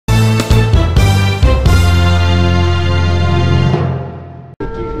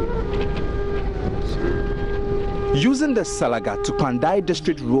Crossing the Salaga to Pandai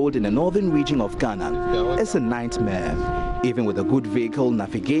District Road in the northern region of Ghana is a nightmare. Even with a good vehicle,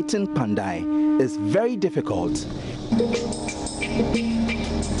 navigating Pandai is very difficult.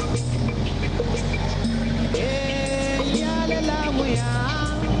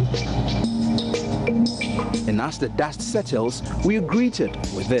 And as the dust settles, we are greeted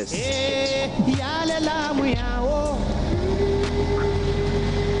with this.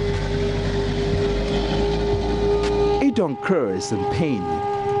 Idon Kerr is in pain.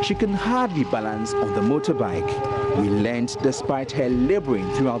 She can hardly balance on the motorbike. We learned despite her laboring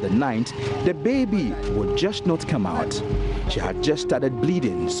throughout the night, the baby would just not come out. She had just started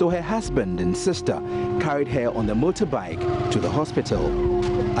bleeding, so her husband and sister carried her on the motorbike to the hospital.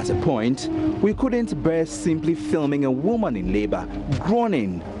 At a point, we couldn't bear simply filming a woman in labor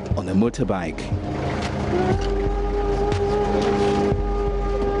groaning on a motorbike.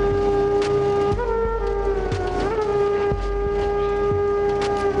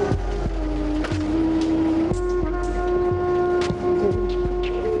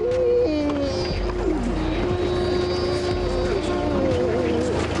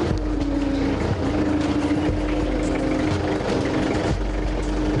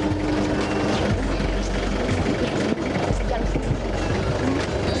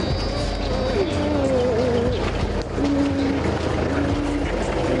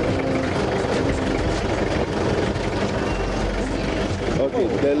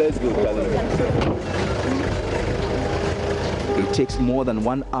 Okay, let's go. It takes more than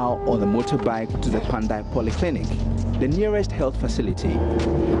 1 hour on the motorbike to the Pandai Polyclinic, the nearest health facility.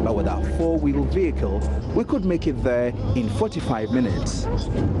 But with our four-wheel vehicle, we could make it there in 45 minutes.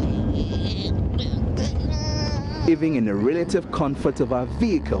 Even in the relative comfort of our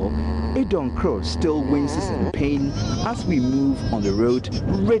vehicle, Idon Crow still winces in pain as we move on the road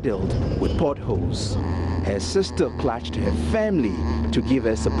riddled with potholes. Her sister clutched her firmly to give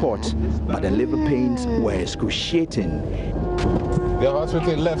her support, but the labor pains were excruciating. The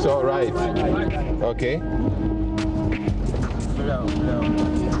hospital left or right? Okay.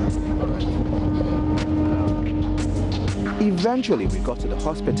 Eventually, we got to the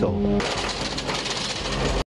hospital.